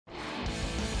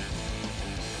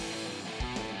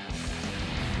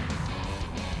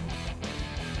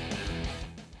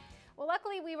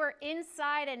Luckily, we were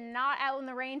inside and not out in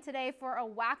the rain today for a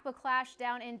WACBA clash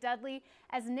down in Dudley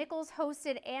as Nichols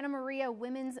hosted Anna Maria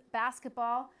women's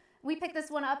basketball. We picked this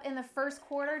one up in the first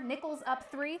quarter. Nichols up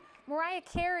 3. Mariah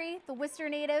Carey, the Worcester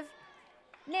native,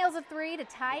 nails a 3 to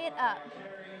tie it up.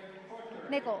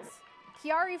 Nichols,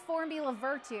 Chiari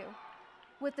Formby-Lavertu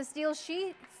with the steal.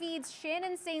 She feeds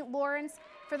Shannon St. Lawrence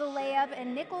for the layup,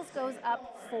 and Nichols goes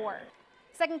up 4.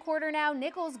 Second quarter now,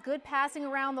 Nichols good passing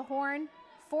around the horn.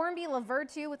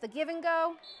 Formby-Lavertu with the give and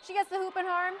go. She gets the hoop and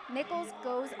harm. Nichols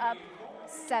goes up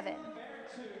 7.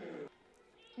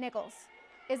 Nichols,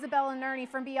 Isabella Nerney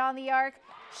from beyond the arc.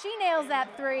 She nails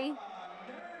that 3.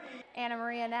 Anna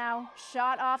Maria now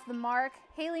shot off the mark.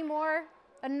 Haley Moore,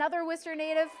 another Worcester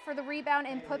native for the rebound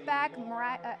and putback.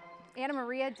 Anna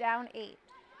Maria down 8.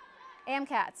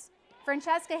 Amcats,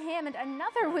 Francesca Hammond,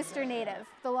 another Worcester native,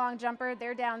 the long jumper.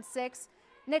 They're down 6.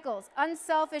 Nichols,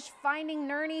 unselfish, finding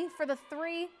Nerney for the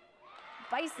 3.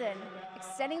 Bison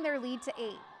extending their lead to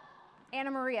 8. Anna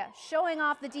Maria showing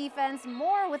off the defense.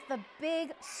 Moore with the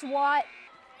big swat.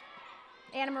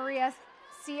 Anna Maria,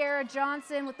 Sierra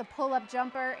Johnson with the pull-up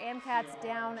jumper. Amcats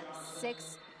down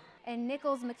 6. And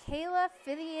Nichols, Michaela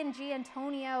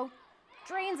Fithian-Giantonio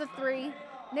drains a 3.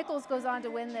 Nichols goes on to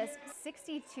win this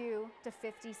 62-57.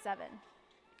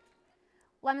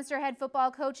 Leominster head football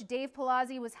coach Dave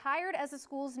Palazzi was hired as the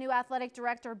school's new athletic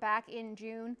director back in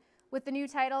June. With the new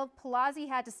title, Palazzi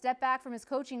had to step back from his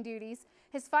coaching duties.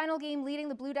 His final game leading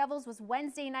the Blue Devils was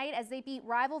Wednesday night as they beat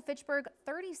rival Fitchburg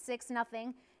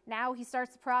 36-0. Now he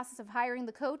starts the process of hiring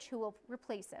the coach who will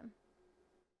replace him.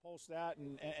 Post that,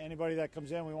 and anybody that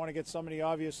comes in, we want to get somebody.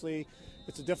 Obviously,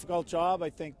 it's a difficult job. I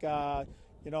think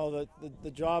you know, the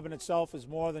job in itself is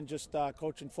more than just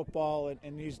coaching football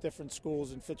in these different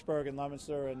schools in Fitchburg and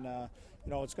Leominster, and you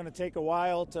know, it's going to take a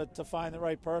while to find the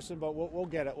right person, but we'll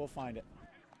get it. We'll find it.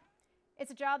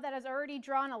 It's a job that has already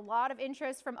drawn a lot of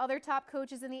interest from other top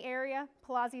coaches in the area.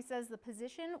 Palazzi says the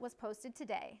position was posted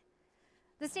today.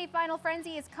 The state final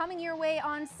frenzy is coming your way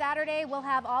on Saturday. We'll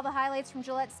have all the highlights from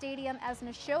Gillette Stadium as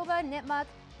Neshoba, Nipmuc,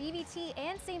 BVT,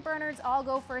 and St. Bernard's all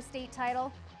go for a state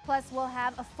title. Plus, we'll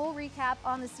have a full recap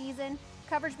on the season.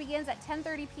 Coverage begins at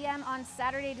 10:30 p.m. on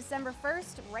Saturday, December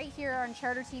 1st, right here on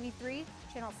Charter TV3,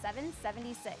 channel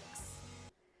 776.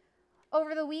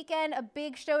 Over the weekend, a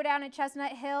big showdown at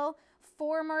Chestnut Hill.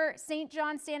 Former St.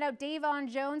 John standout Davon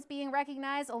Jones being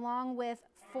recognized, along with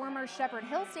former Shepherd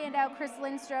Hill standout Chris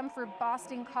Lindstrom for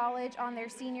Boston College on their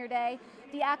senior day.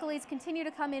 The accolades continue to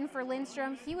come in for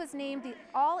Lindstrom. He was named the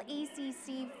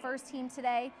All-ACC first team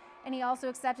today, and he also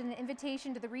accepted an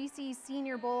invitation to the Reese's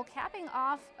Senior Bowl, capping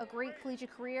off a great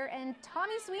collegiate career. And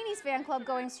Tommy Sweeney's fan club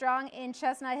going strong in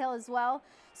Chestnut Hill as well.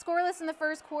 Scoreless in the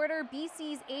first quarter,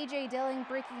 BC's A.J. Dilling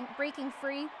breaking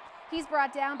free. He's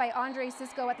brought down by Andre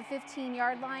Sisco at the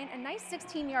 15-yard line. A nice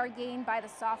 16-yard gain by the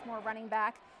sophomore running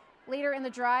back. Later in the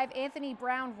drive, Anthony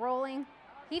Brown rolling.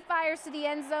 He fires to the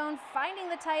end zone, finding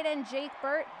the tight end Jake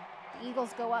Burt. The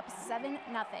Eagles go up 7-0.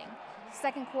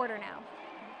 Second quarter now.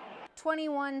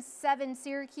 21-7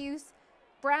 Syracuse.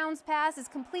 Brown's pass is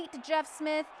complete to Jeff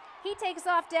Smith. He takes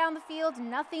off down the field,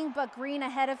 nothing but green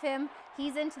ahead of him.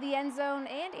 He's into the end zone,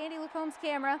 and Andy Lacomb's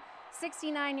camera.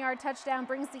 69-yard touchdown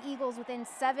brings the Eagles within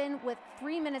 7 with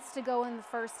 3 minutes to go in the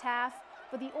first half.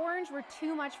 But the Orange were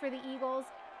too much for the Eagles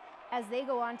as they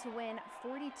go on to win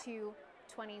 42-21.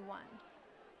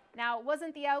 Now, it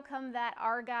wasn't the outcome that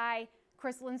our guy,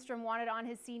 Chris Lindstrom, wanted on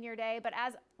his senior day, but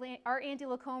as our Andy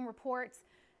Lacombe reports,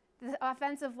 the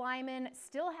offensive lineman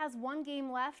still has 1 game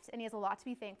left, and he has a lot to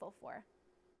be thankful for.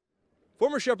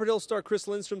 Former Shepherd Hill star Chris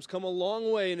Lindstrom's come a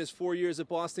long way in his 4 years at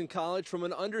Boston College, from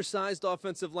an undersized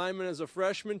offensive lineman as a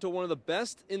freshman to one of the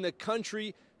best in the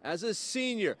country as a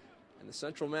senior. And the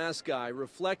Central Mass guy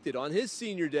reflected on his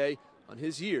senior day on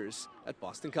his years at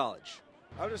Boston College.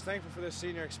 I'm just thankful for this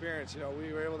senior experience. You know,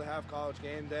 we were able to have college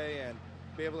game day and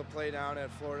be able to play down at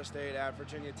Florida State, at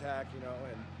Virginia Tech, you know,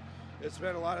 and it's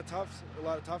been a lot of tough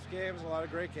games, a lot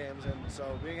of great games, and so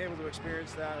being able to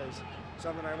experience that is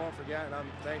something I won't forget, and I'm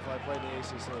thankful I played in the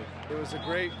ACC. It was a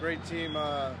great team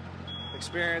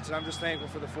experience, and I'm just thankful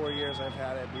for the 4 years I've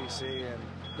had at BC and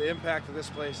the impact that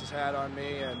this place has had on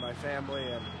me and my family,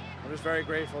 and I'm just very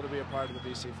grateful to be a part of the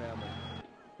BC family.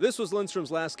 This was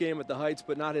Lindstrom's last game at the Heights,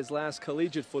 but not his last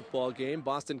collegiate football game.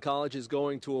 Boston College is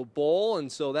going to a bowl,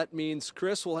 and so that means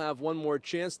Chris will have one more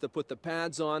chance to put the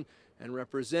pads on and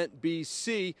represent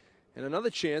BC, and another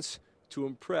chance to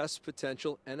impress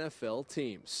potential NFL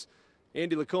teams.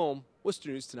 Andy Lacombe, Worcester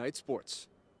News Tonight Sports.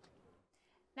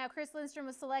 Now, Chris Lindstrom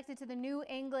was selected to the New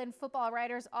England Football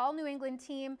Writers All-New England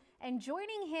team, and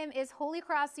joining him is Holy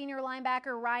Cross senior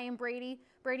linebacker Ryan Brady.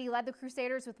 Brady led the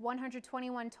Crusaders with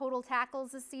 121 total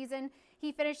tackles this season.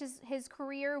 He finishes his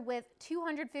career with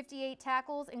 258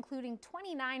 tackles, including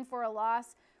 29 for a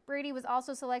loss. Brady was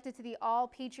also selected to the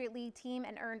All-Patriot League team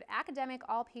and earned academic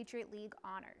All-Patriot League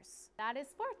honors. That is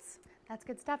sports. That's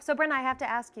good stuff. So, Brenna, I have to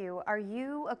ask you, are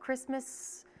you a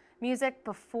Christmas music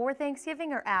before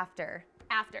Thanksgiving or after?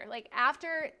 After. Like,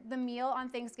 after the meal on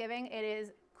Thanksgiving, it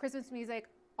is Christmas music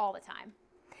all the time.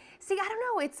 See, I don't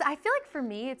know. I feel like for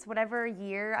me, it's whatever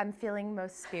year I'm feeling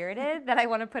most spirited that I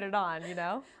want to put it on, you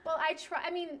know? Well,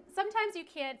 I mean, sometimes you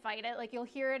can't fight it. Like, you'll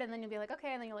hear it and then you'll be like,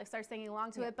 okay, and then you'll like start singing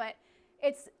along to it. But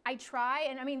I try,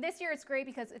 and I mean, this year it's great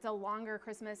because it's a longer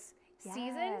Christmas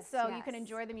season, so you can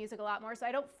enjoy the music a lot more. So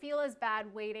I don't feel as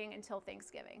bad waiting until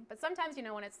Thanksgiving. But sometimes, you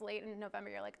know, when it's late in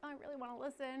November, you're like, oh, I really want to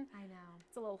listen. I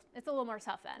know. It's a little more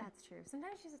tough then. That's true.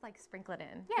 Sometimes you just like sprinkle it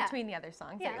in between the other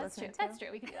songs. Yeah, that you're that's true. listening to. That's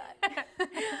true. We can do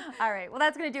that. All right. Well,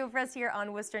 that's going to do it for us here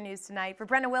on Worcester News Tonight. For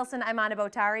Brenna Wilson, I'm Anna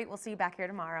Botari. We'll see you back here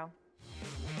tomorrow.